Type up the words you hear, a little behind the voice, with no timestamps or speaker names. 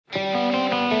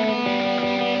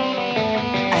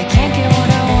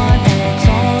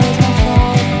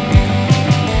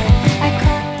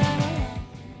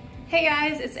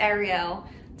it's Arielle.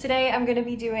 Today I'm gonna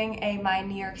be doing my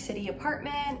New York City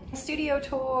apartment studio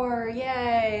tour,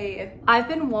 yay! I've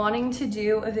been wanting to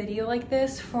do a video like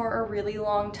this for a really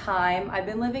long time. I've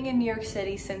been living in New York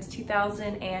City since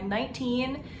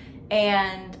 2019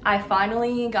 and I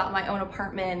finally got my own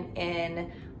apartment in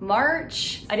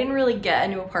March. I didn't really get a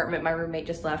new apartment, my roommate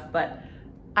just left, but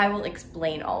I will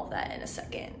explain all of that in a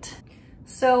second.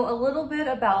 So a little bit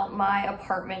about my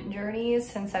apartment journeys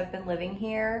since I've been living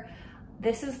here.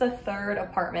 This is the third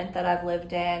apartment that I've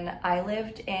lived in. I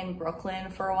lived in Brooklyn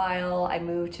for a while. I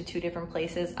moved to 2 different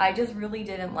places. I just really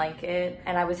didn't like it.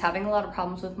 And I was having a lot of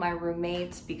problems with my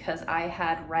roommates because I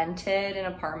had rented an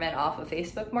apartment off of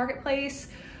Facebook Marketplace,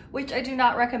 which I do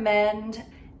not recommend.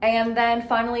 And then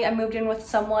finally I moved in with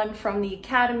someone from the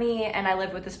academy and I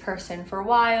lived with this person for a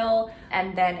while.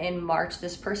 And then in March,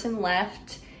 this person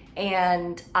left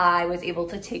and I was able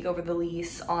to take over the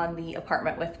lease on the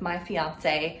apartment with my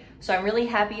fiance. So I'm really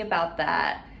happy about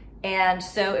that. And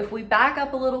so if we back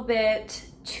up a little bit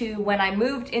to when I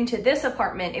moved into this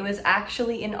apartment, it was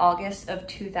actually in August of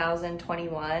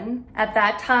 2021. At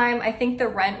that time, I think the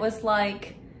rent was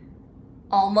like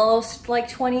almost like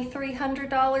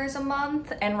 $2,300 a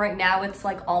month. And right now it's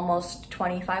like almost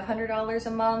 $2,500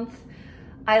 a month.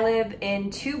 I live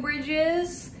in Two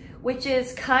Bridges, which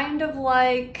is kind of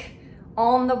like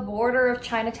on the border of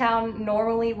Chinatown.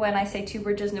 Normally when I say Two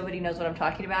Bridges, nobody knows what I'm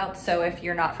talking about. So if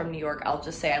you're not from New York, I'll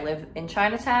just say I live in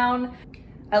Chinatown.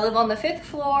 I live on the 5th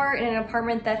floor in an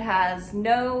apartment that has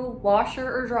no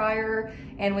washer or dryer,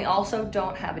 and we also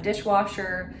don't have a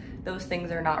dishwasher. Those things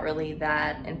are not really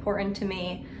that important to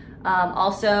me.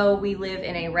 Also, we live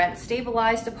in a rent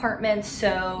stabilized apartment,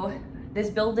 so this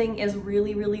building is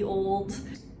really, really old.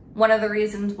 One of the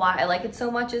reasons why I like it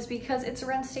so much is because it's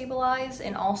rent stabilized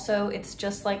and also it's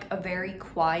just like a very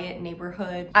quiet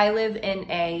neighborhood. I live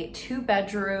in a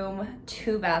 2-bedroom,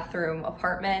 2-bathroom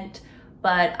apartment,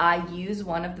 but I use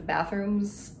one of the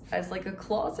bathrooms as like a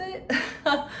closet,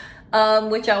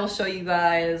 which I will show you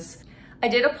guys. I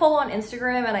did a poll on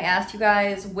Instagram and I asked you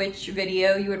guys which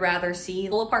video you would rather see, a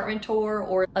full apartment tour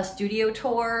or a studio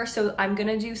tour. So I'm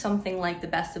gonna do something like the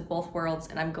best of both worlds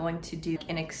and I'm going to do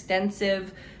an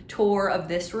extensive tour of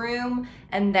this room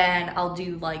and then I'll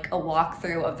do like a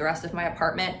walkthrough of the rest of my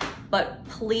apartment. But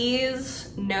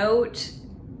please note,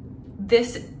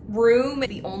 this room is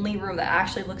the only room that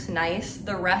actually looks nice.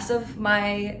 The rest of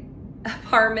my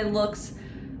apartment looks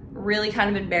really kind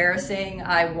of embarrassing.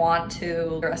 I want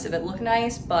to the rest of it look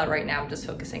nice, but right now I'm just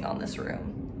focusing on this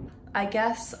room. I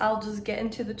guess I'll just get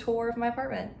into the tour of my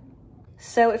apartment.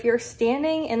 So if you're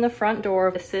standing in the front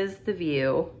door, this is the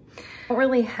view. I don't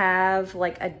really have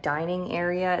like a dining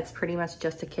area. It's pretty much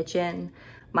just a kitchen.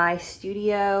 My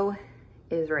studio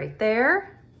is right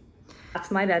there.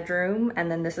 That's my bedroom. And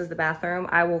then this is the bathroom.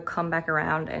 I will come back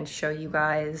around and show you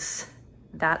guys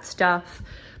that stuff.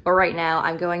 But right now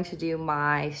I'm going to do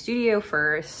my studio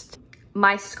first.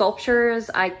 My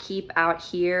sculptures I keep out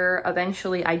here.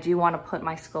 Eventually I do want to put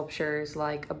my sculptures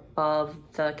like above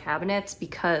the cabinets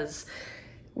because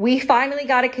we finally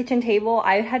got a kitchen table.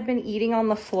 I had been eating on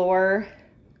the floor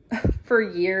for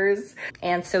years.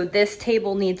 And so this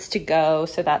table needs to go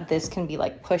so that this can be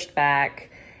like pushed back.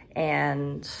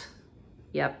 And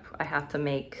yep, I have to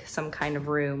make some kind of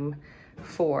room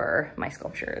for my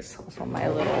sculptures. Also my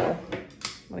little,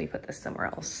 let me put this somewhere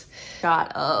else.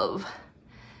 Shot of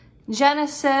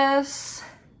Genesis.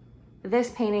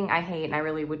 This painting I hate and I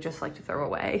really would just like to throw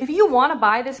away. If you want to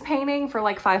buy this painting for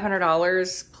like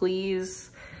 $500, please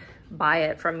buy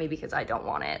it from me because I don't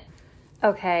want it.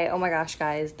 Okay, oh my gosh,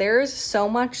 guys. There's so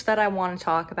much that I want to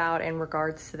talk about in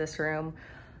regards to this room.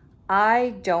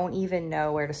 I don't even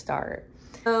know where to start.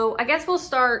 So I guess we'll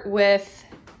start with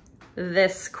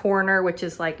this corner, which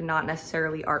is like not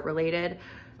necessarily art related.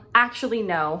 Actually,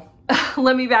 no.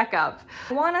 Let me back up.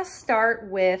 I want to start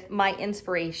with my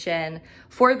inspiration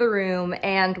for the room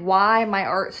and why my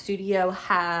art studio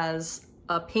has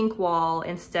a pink wall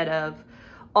instead of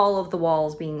all of the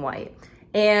walls being white.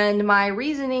 And my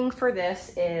reasoning for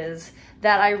this is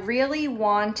that I really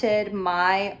wanted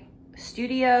my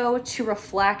studio to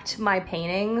reflect my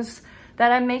paintings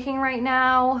that I'm making right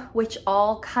now, which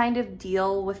all kind of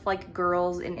deal with like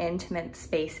girls in intimate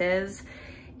spaces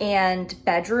and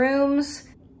bedrooms.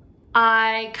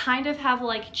 I kind of have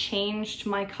like changed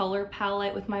my color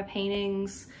palette with my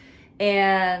paintings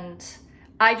and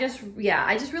I just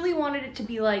really wanted it to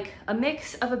be like a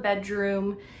mix of a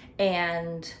bedroom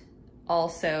and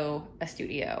also a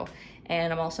studio.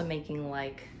 And I'm also making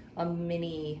like a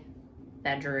mini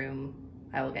bedroom.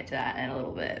 I will get to that in a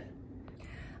little bit.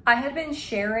 I had been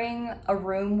sharing a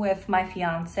room with my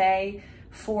fiance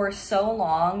for so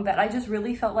long that I just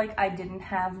really felt like I didn't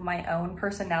have my own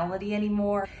personality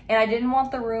anymore, and I didn't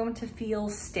want the room to feel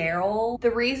sterile.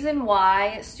 The reason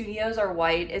why studios are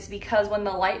white is because when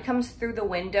the light comes through the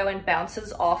window and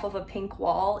bounces off of a pink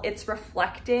wall, it's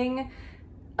reflecting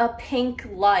a pink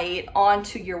light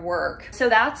onto your work. So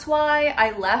that's why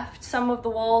I left some of the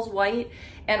walls white,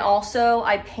 and also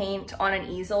I paint on an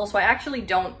easel. So I actually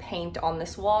don't paint on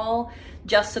this wall,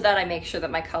 just so that I make sure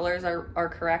that my colors are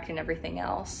correct and everything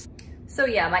else. So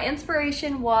yeah, my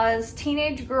inspiration was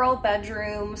teenage girl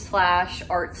bedroom /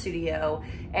 art studio.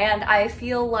 And I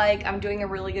feel like I'm doing a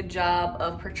really good job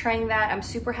of portraying that. I'm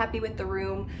super happy with the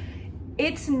room.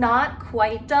 It's not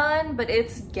quite done, but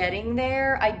it's getting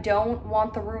there. I don't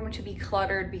want the room to be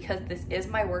cluttered because this is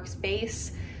my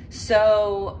workspace.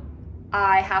 So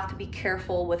I have to be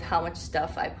careful with how much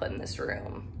stuff I put in this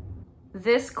room.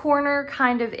 This corner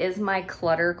kind of is my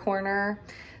clutter corner.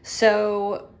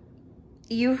 So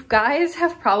you guys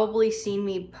have probably seen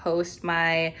me post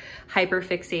my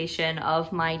hyperfixation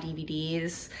of my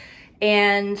DVDs.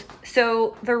 And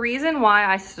so the reason why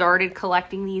I started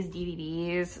collecting these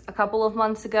DVDs a couple of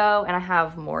months ago, and I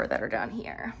have more that are down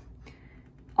here,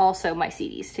 also my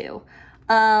CDs too,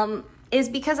 is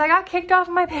because I got kicked off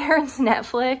my parents'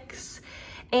 Netflix.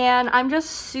 And I'm just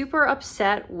super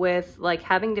upset with like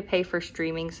having to pay for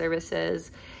streaming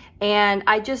services. And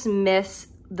I just miss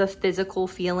the physical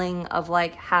feeling of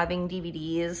like having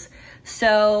DVDs.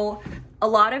 So a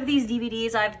lot of these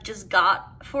DVDs I've just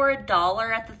got for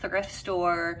 $1 at the thrift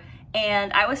store.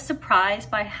 And I was surprised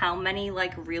by how many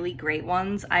like really great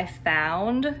ones I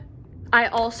found. I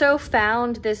also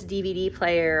found this DVD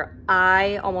player.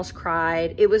 I almost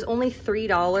cried. It was only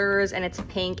 $3 and it's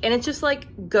pink, and it just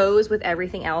like goes with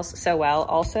everything else so well.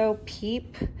 Also,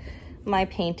 peep my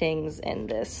paintings in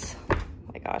this. Oh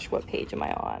my gosh, what page am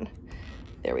I on?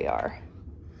 There we are.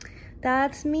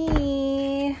 That's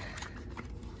me.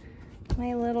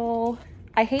 My little,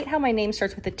 I hate how my name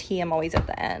starts with a T. I'm always at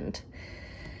the end.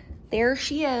 There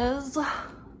she is.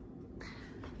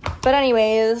 But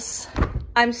anyways,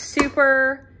 I'm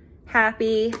super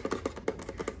happy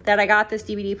that I got this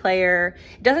DVD player.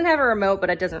 It doesn't have a remote,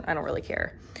 but I don't really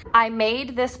care. I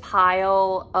made this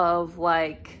pile of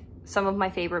like some of my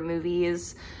favorite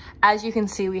movies. As you can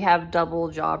see, we have Double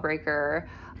Jawbreaker.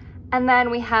 And then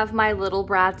we have my Little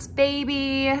Bratz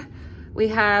Baby. We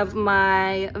have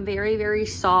my very, very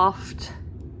soft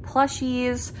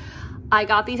plushies. I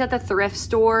got these at the thrift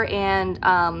store, and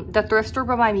the thrift store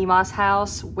by my Mima's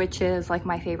house, which is like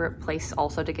my favorite place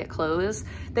also to get clothes.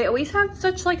 They always have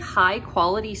such like high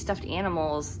quality stuffed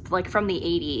animals, like from the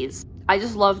 80s. I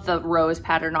just love the rose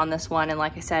pattern on this one, and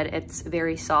like I said, it's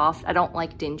very soft. I don't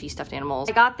like dingy stuffed animals.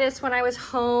 I got this when I was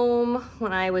home,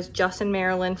 when I was just in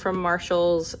Maryland from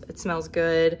Marshall's. It smells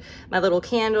good. My little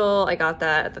candle, I got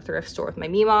that at the thrift store with my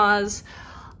Mima's.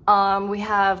 We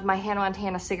have my Hannah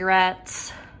Montana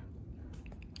cigarettes.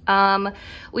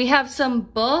 We have some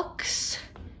books.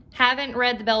 Haven't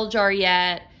read The Bell Jar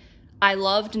yet. I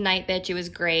loved Night Bitch, it was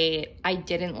great. I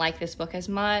didn't like this book as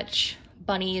much.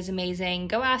 Bunny is amazing.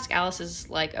 Go Ask Alice is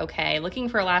like okay. Looking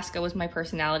for Alaska was my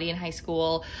personality in high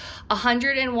school.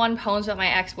 101 Poems About My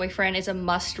Ex-Boyfriend is a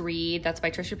must read. That's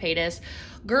by Trisha Paytas.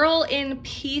 Girl in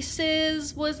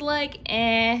Pieces was like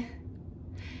eh.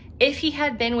 If He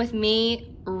Had Been With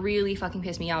Me really fucking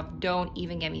pissed me off. Don't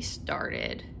even get me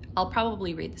started. I'll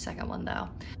probably read the second one though.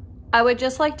 I would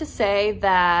just like to say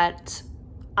that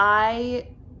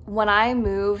when I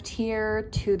moved here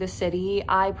to the city,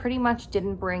 I pretty much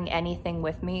didn't bring anything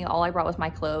with me. All I brought was my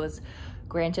clothes.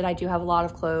 Granted, I do have a lot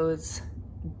of clothes.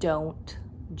 Don't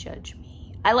judge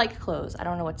me. I like clothes. I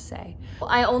don't know what to say.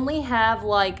 I only have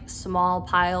like small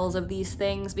piles of these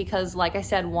things because like I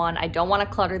said, 1, I don't want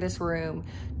to clutter this room.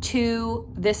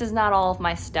 2, this is not all of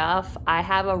my stuff. I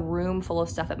have a room full of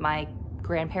stuff at my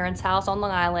grandparents' house on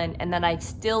Long Island, and then I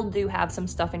still do have some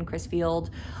stuff in Crisfield.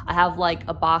 I have like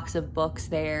a box of books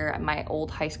there. My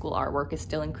old high school artwork is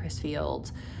still in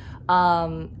Crisfield,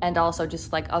 and also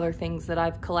just like other things that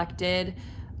I've collected.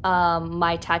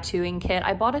 My tattooing kit,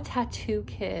 I bought a tattoo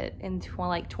kit in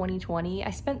like 2020. I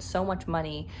spent so much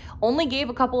money, only gave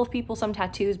a couple of people some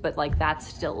tattoos, but like that's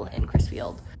still in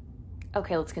Crisfield.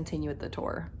 Okay, let's continue with the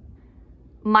tour.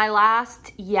 My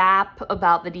last yap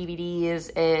about the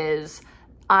DVDs is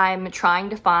I'm trying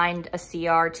to find a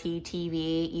CRT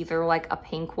TV, either like a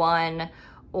pink one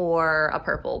or a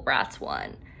purple Bratz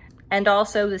one. And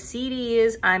also the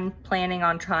CDs, I'm planning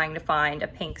on trying to find a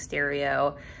pink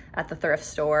stereo at the thrift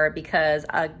store because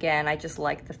again, I just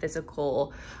like the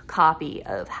physical copy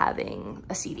of having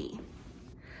a CD.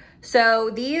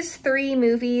 So these 3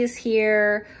 movies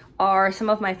here are some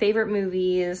of my favorite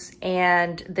movies,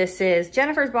 and this is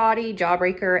Jennifer's Body,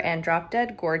 Jawbreaker, and Drop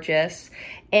Dead Gorgeous.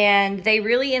 And they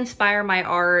really inspire my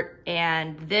art,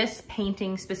 and this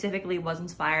painting specifically was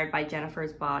inspired by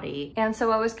Jennifer's Body. And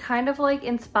so I was kind of like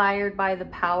inspired by the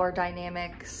power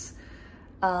dynamics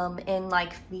in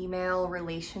like female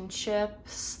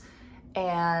relationships,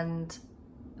 and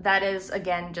that is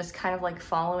again just kind of like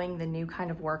following the new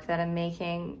kind of work that I'm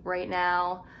making right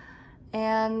now.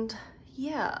 And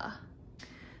yeah.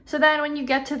 So then when you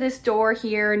get to this door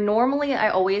here, normally I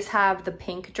always have the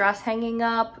pink dress hanging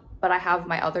up, but I have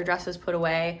my other dresses put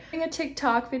away. I'm doing a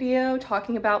TikTok video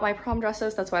talking about my prom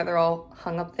dresses. That's why they're all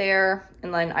hung up there.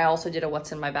 And then I also did a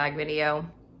what's in my bag video.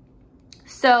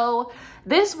 So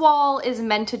this wall is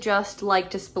meant to just like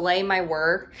display my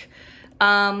work.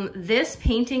 This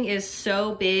painting is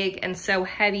so big and so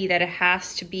heavy that it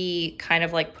has to be kind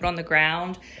of like put on the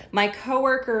ground. My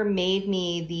coworker made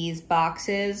me these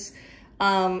boxes.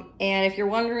 And if you're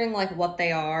wondering like what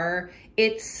they are,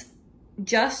 it's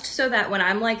just so that when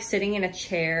I'm like sitting in a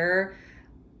chair,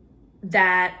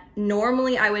 that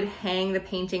normally I would hang the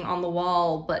painting on the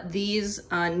wall, but these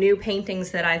new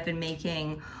paintings that I've been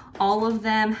making, all of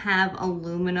them have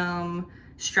aluminum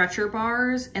stretcher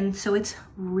bars, and so it's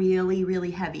really, really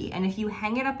heavy. And if you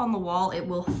hang it up on the wall, it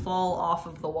will fall off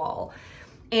of the wall.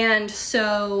 And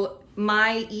so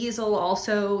my easel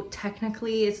also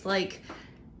technically is like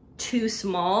too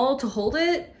small to hold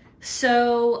it.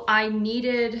 So I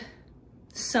needed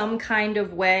some kind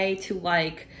of way to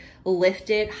like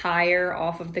lift it higher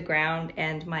off of the ground,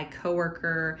 and my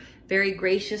coworker very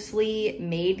graciously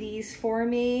made these for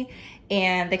me.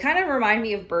 And they kind of remind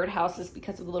me of birdhouses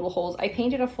because of the little holes. I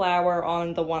painted a flower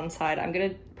on the one side. I'm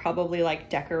gonna probably like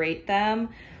decorate them.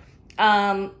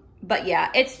 But yeah,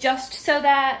 it's just so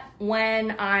that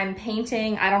when I'm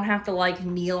painting, I don't have to like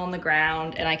kneel on the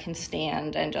ground, and I can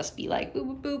stand and just be like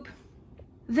boop, boop, boop.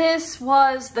 This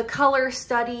was the color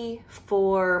study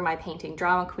for my painting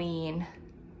Drama Queen.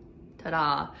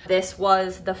 Ta-da. This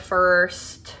was the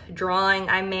first drawing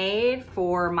I made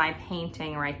for my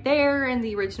painting right there, and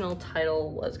the original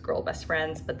title was Girl Best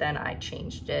Friends, but then I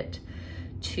changed it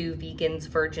to Vegans,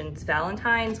 Virgins,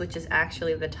 Valentines, which is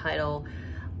actually the title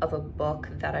of a book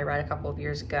that I read a couple of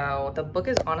years ago. The book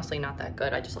is honestly not that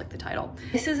good, I just like the title.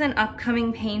 This is an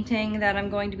upcoming painting that I'm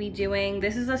going to be doing.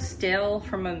 This is a still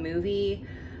from a movie.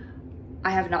 I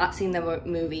have not seen the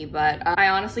movie, but I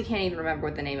honestly can't even remember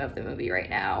what the name of the movie right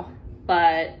now.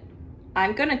 But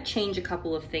I'm gonna change a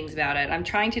couple of things about it. I'm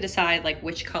trying to decide like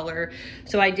which color.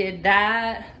 So I did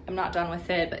that, I'm not done with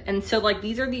it. And so like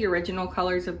these are the original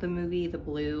colors of the movie, the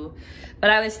blue. But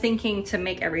I was thinking to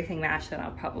make everything match, that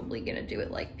I'm probably gonna do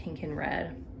it like pink and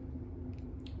red.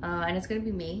 And it's gonna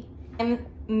be me. I'm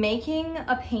making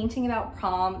a painting about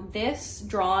prom. This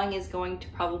drawing is going to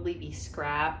probably be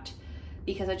scrapped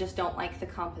because I just don't like the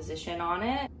composition on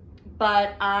it.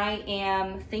 But I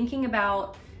am thinking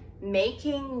about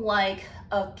making like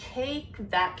a cake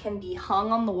that can be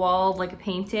hung on the wall like a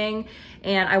painting,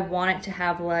 and I want it to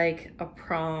have like a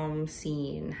prom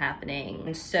scene happening.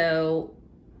 And so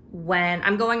when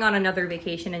I'm going on another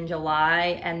vacation in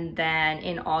July, and then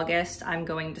in August I'm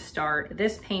going to start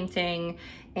this painting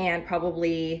and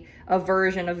probably a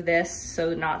version of this,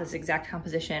 so not this exact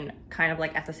composition, kind of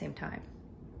like at the same time.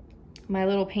 My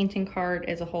little painting card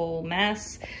is a whole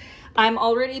mess. I'm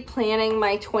already planning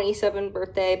my 27th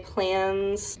birthday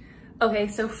plans. Okay,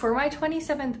 so for my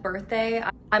 27th birthday,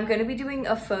 I'm gonna be doing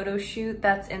a photo shoot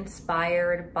that's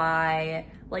inspired by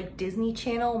like Disney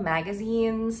Channel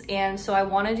magazines. And so I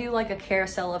wanna do like a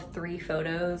carousel of 3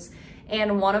 photos.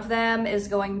 And one of them is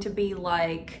going to be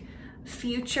like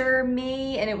future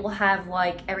me, and it will have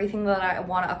like everything that I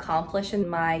want to accomplish in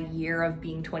my year of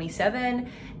being 27.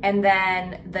 And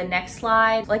then the next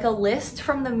slide, like a list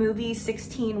from the movie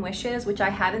 16 Wishes, which I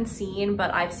haven't seen,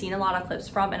 but I've seen a lot of clips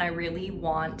from, and I really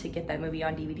want to get that movie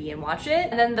on DVD and watch it.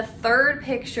 And then the third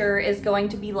picture is going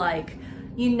to be like,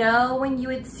 you know, when you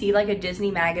would see like a Disney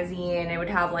magazine, it would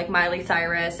have like Miley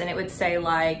Cyrus, and it would say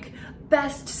like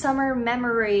best summer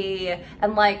memory,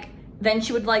 and like then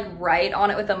she would like write on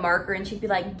it with a marker, and she'd be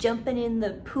like, jumping in the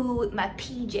pool with my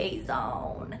PJs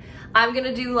on. I'm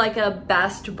gonna do like a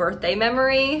best birthday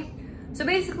memory. So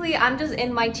basically I'm just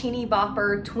in my teeny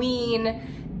bopper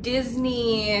tween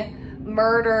Disney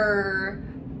murder,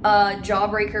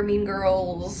 Jawbreaker, Mean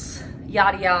Girls,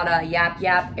 yada yada, yap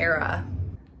yap era.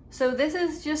 So this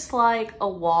is just like a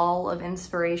wall of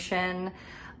inspiration.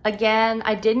 Again,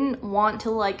 I didn't want to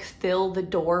like fill the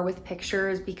door with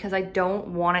pictures because I don't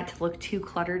want it to look too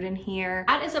cluttered in here.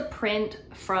 That is a print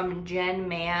from Jen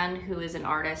Mann, who is an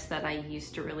artist that I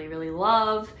used to really, really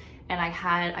love. and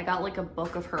I got like a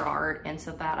book of her art, and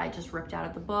so that I just ripped out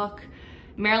of the book.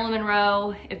 Marilyn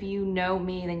Monroe, if you know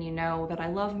me, then you know that I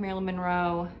love Marilyn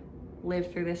Monroe.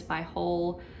 Lived Through This by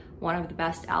Hole, one of the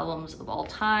best albums of all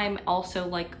time. Also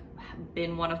like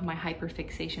been one of my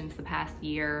hyperfixations the past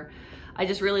year. I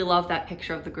just really love that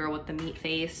picture of the girl with the meat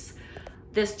face.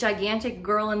 This gigantic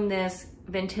girl in this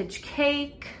vintage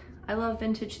cake. I love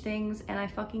vintage things and I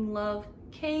fucking love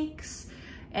cakes.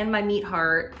 And my meat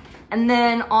heart. And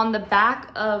then on the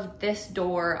back of this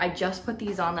door, I just put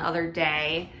these on the other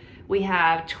day. We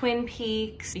have Twin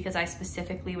Peaks because I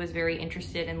specifically was very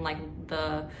interested in like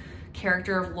the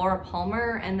character of Laura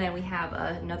Palmer. And then we have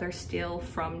another still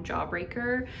from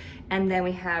Jawbreaker. And then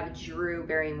we have Drew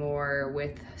Barrymore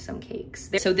with some cakes.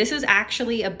 So this is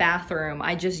actually a bathroom.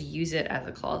 I just use it as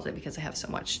a closet because I have so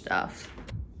much stuff.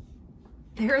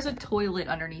 There's a toilet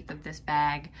underneath of this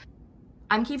bag.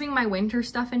 I'm keeping my winter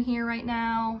stuff in here right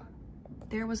now.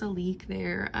 There was a leak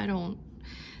there.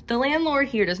 The landlord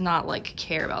here does not like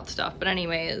care about stuff, but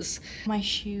anyways, my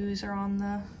shoes are on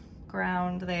the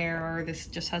ground there. This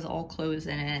just has all clothes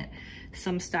in it.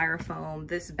 Some styrofoam.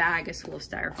 This bag is full of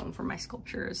styrofoam for my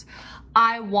sculptures.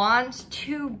 I want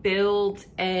to build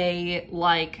a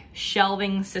like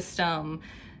shelving system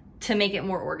to make it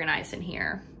more organized in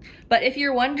here. But if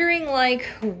you're wondering like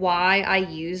why I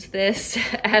use this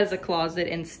as a closet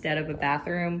instead of a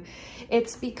bathroom,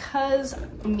 it's because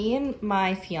me and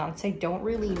my fiance don't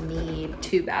really need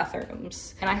 2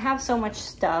 bathrooms. And I have so much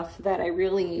stuff that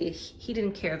he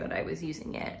didn't care that I was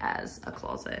using it as a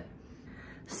closet.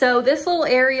 So this little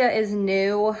area is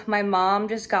new. My mom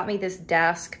just got me this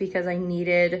desk because I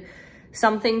needed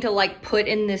something to like put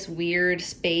in this weird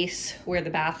space where the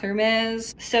bathroom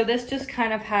is. So this just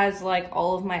kind of has like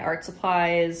all of my art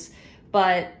supplies,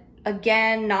 but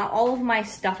again, not all of my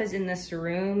stuff is in this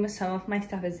room. Some of my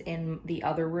stuff is in the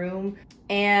other room.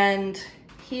 And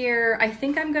here, I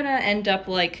think I'm gonna end up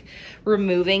like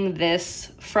removing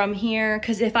this from here,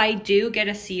 because if I do get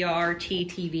a CRT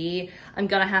TV, I'm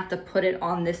gonna have to put it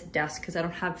on this desk because I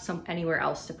don't have anywhere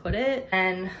else to put it.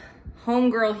 And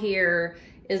homegirl here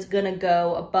is gonna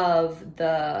go above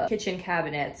the kitchen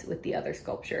cabinets with the other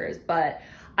sculptures, but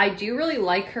I do really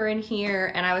like her in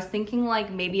here, and I was thinking like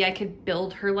maybe I could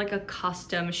build her like a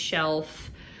custom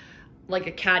shelf, like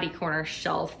a catty corner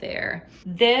shelf there.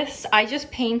 This, I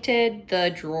just painted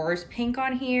the drawers pink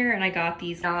on here, and I got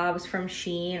these knobs from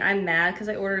Shein. I'm mad because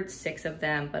I ordered 6 of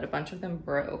them, but a bunch of them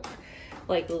broke.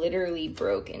 Like literally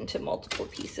broke into multiple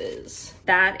pieces.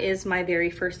 That is my very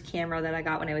first camera that I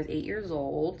got when I was 8 years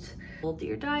old. Old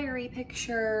Dear Diary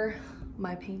picture.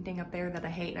 My painting up there that I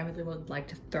hate and I really would like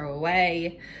to throw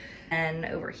away. And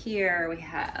over here we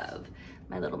have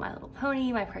My Little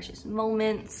Pony, My Precious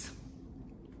Moments.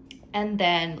 And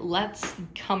then let's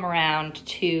come around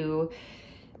to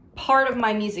part of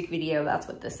my music video. That's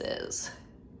what this is.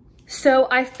 So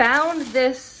I found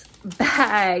this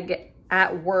bag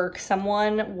at work.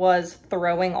 Someone was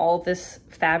throwing all this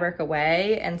fabric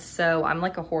away, and so I'm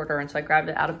like a hoarder, and so I grabbed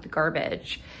it out of the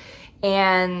garbage.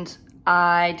 And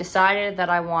I decided that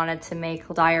I wanted to make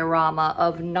a diorama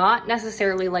of not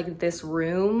necessarily like this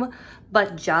room,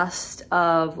 but just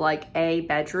of like a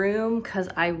bedroom, because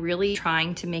I'm really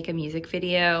trying to make a music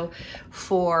video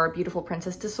for Beautiful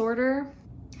Princess Disorder.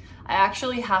 I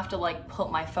actually have to like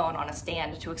put my phone on a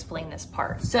stand to explain this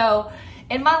part. So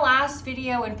in my last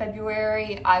video in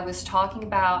February, I was talking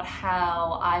about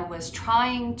how I was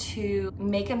trying to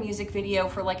make a music video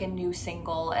for like a new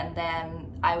single, and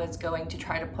then I was going to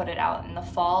try to put it out in the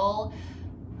fall.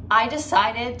 I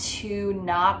decided to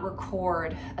not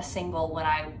record a single when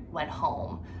I went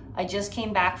home. I just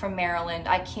came back from Maryland.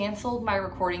 I canceled my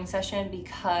recording session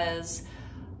because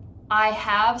I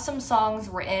have some songs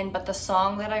written, but the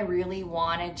song that I really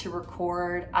wanted to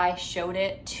record, I showed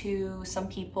it to some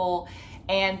people,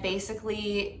 and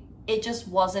basically it just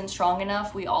wasn't strong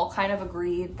enough. We all kind of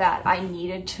agreed that I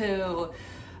needed to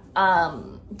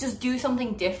just do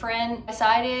something different. I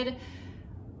decided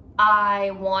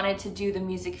I wanted to do the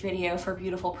music video for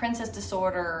Beautiful Princess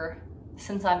Disorder,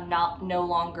 since I'm no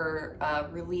longer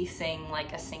releasing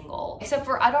like a single. Except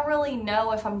for I don't really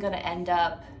know if I'm gonna end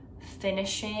up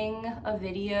finishing a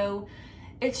video.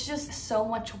 It's just so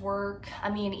much work. I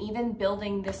mean, even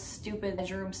building this stupid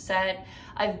bedroom set,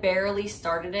 I've barely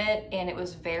started it and it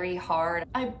was very hard.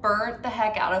 I burnt the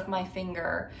heck out of my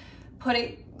finger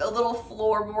putting the little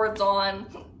floorboards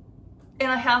on,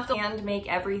 and I have to hand make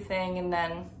everything, and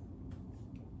then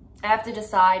I have to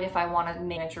decide if I want a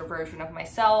miniature version of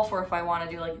myself or if I want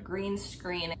to do like a green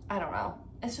screen. I don't know.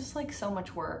 It's just like so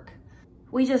much work.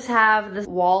 We just have this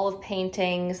wall of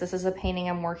paintings. This is a painting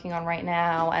I'm working on right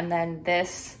now. And then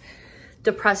this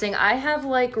depressing. I have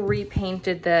like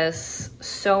repainted this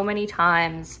so many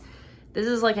times. This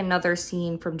is like another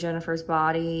scene from Jennifer's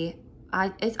Body.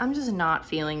 I'm just not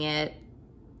feeling it.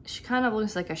 She kind of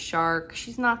looks like a shark.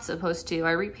 She's not supposed to.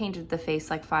 I repainted the face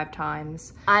like 5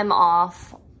 times. I'm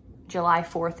off July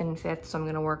 4th and 5th, so I'm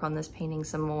gonna work on this painting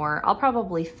some more. I'll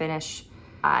probably finish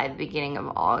at the beginning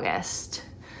of August.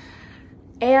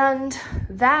 And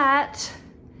that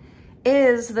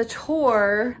is the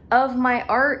tour of my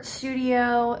art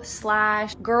studio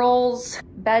slash girls'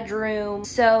 bedroom.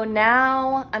 So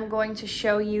now I'm going to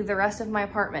show you the rest of my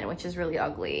apartment, which is really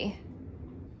ugly.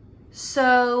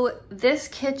 So this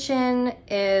kitchen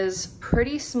is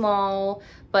pretty small,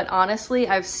 but honestly,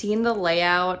 I've seen the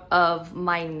layout of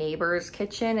my neighbor's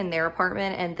kitchen in their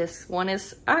apartment, and this one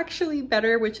is actually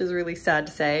better, which is really sad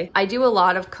to say. I do a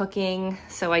lot of cooking,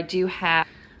 so I do have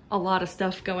a lot of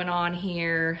stuff going on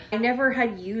here. I never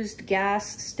had used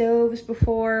gas stoves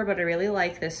before, but I really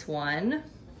like this one.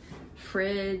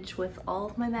 Fridge with all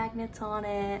of my magnets on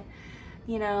it.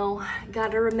 You know,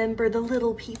 gotta remember the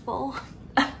little people.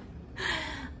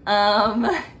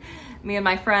 Me and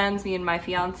my friends, me and my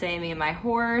fiance, me and my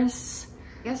horse.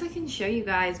 I guess I can show you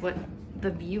guys what the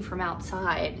view from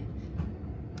outside.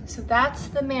 So that's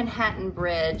the Manhattan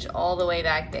Bridge all the way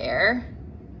back there.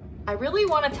 I really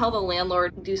want to tell the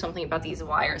landlord to do something about these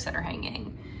wires that are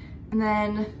hanging. And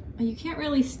then you can't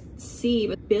really see,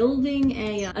 but building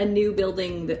a new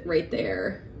building that right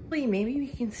there. Maybe we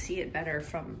can see it better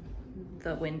from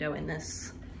the window in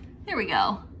this. There we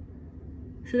go.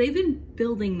 So they've been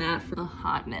building that for a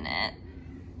hot minute.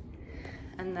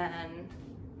 And then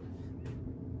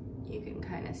you can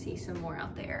kind of see some more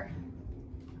out there.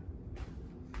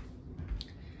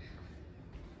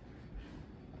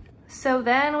 So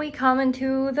then we come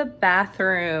into the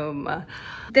bathroom.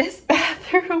 This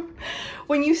bathroom,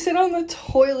 when you sit on the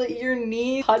toilet, your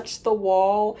knees touch the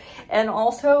wall and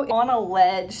also on a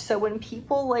ledge. So when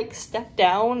people like step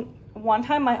down, one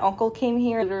time my uncle came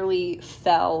here, literally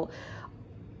fell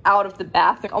out of the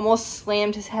bathroom, almost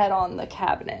slammed his head on the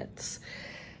cabinets.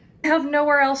 I have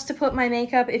nowhere else to put my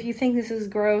makeup. If you think this is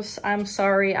gross, I'm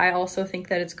sorry. I also think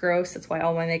that it's gross. That's why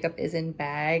all my makeup is in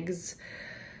bags.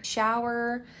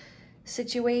 Shower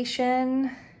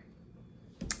situation.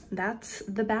 That's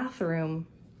the bathroom.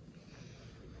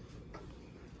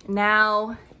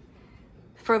 Now,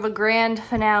 for the grand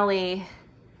finale,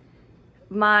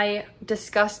 my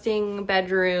disgusting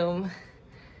bedroom.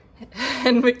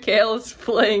 And Mikhail's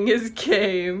playing his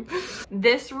game.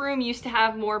 This room used to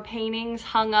have more paintings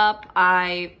hung up.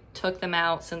 I took them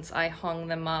out since I hung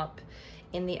them up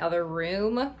in the other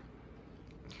room.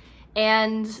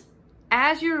 And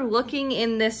as you're looking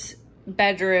in this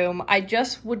bedroom, I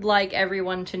just would like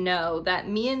everyone to know that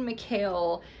me and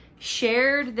Mikhail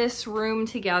shared this room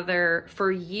together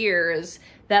for years,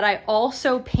 that I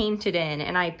also painted in,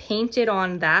 and I painted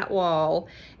on that wall,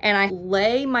 and I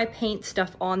lay my paint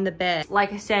stuff on the bed.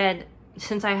 Like I said,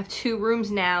 since I have 2 rooms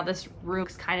now, this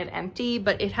room's kind of empty,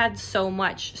 but it had so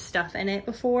much stuff in it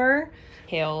before.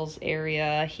 Hale's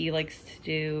area, he likes to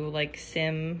do like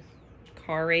sim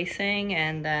car racing,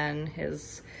 and then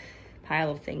his pile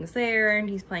of things there, and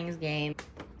he's playing his game.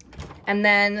 And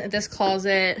then this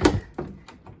closet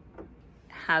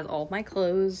has all my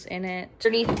clothes in it.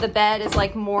 Underneath the bed is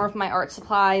like more of my art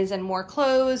supplies and more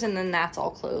clothes, and then that's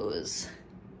all clothes.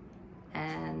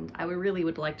 And I really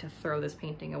would like to throw this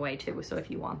painting away too, so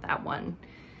if you want that one,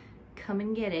 come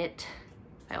and get it.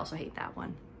 I also hate that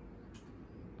one.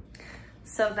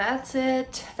 So that's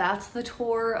it. That's the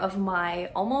tour of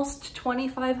my almost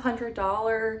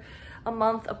 $2,500 a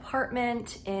month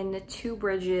apartment in 2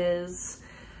 Bridges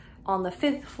on the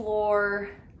 5th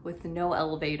floor with no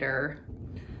elevator.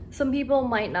 Some people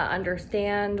might not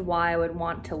understand why I would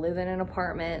want to live in an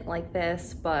apartment like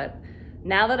this, but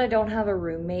now that I don't have a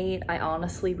roommate, I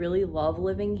honestly really love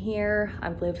living here. I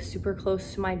live super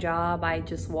close to my job. I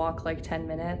just walk like 10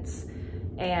 minutes,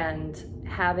 and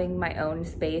having my own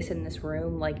space in this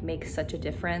room like makes such a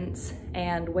difference.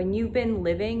 And when you've been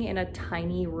living in a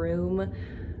tiny room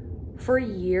for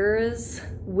years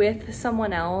with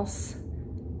someone else,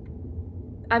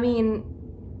 I mean,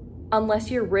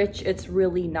 unless you're rich, it's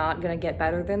really not gonna get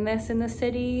better than this in the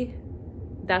city.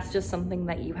 That's just something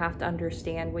that you have to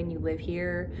understand when you live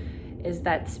here, is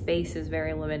that space is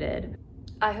very limited.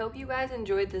 I hope you guys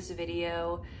enjoyed this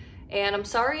video, and I'm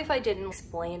sorry if I didn't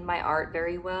explain my art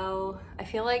very well. I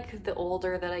feel like the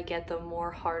older that I get, the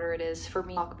more harder it is for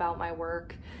me to talk about my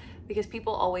work, because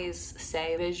people always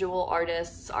say visual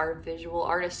artists are visual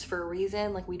artists for a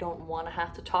reason. Like, we don't want to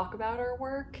have to talk about our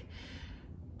work.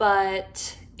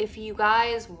 But If you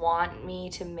guys want me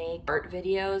to make art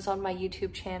videos on my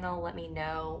YouTube channel, let me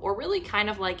know. Or really kind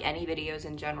of like any videos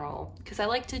in general, because I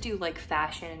like to do like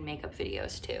fashion and makeup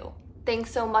videos too.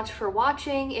 Thanks so much for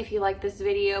watching. If you like this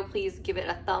video, please give it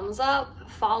a thumbs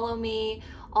up, follow me.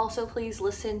 Also, please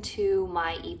listen to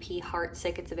my EP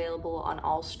Heartsick. It's available on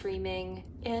all streaming,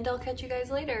 and I'll catch you guys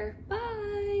later. Bye.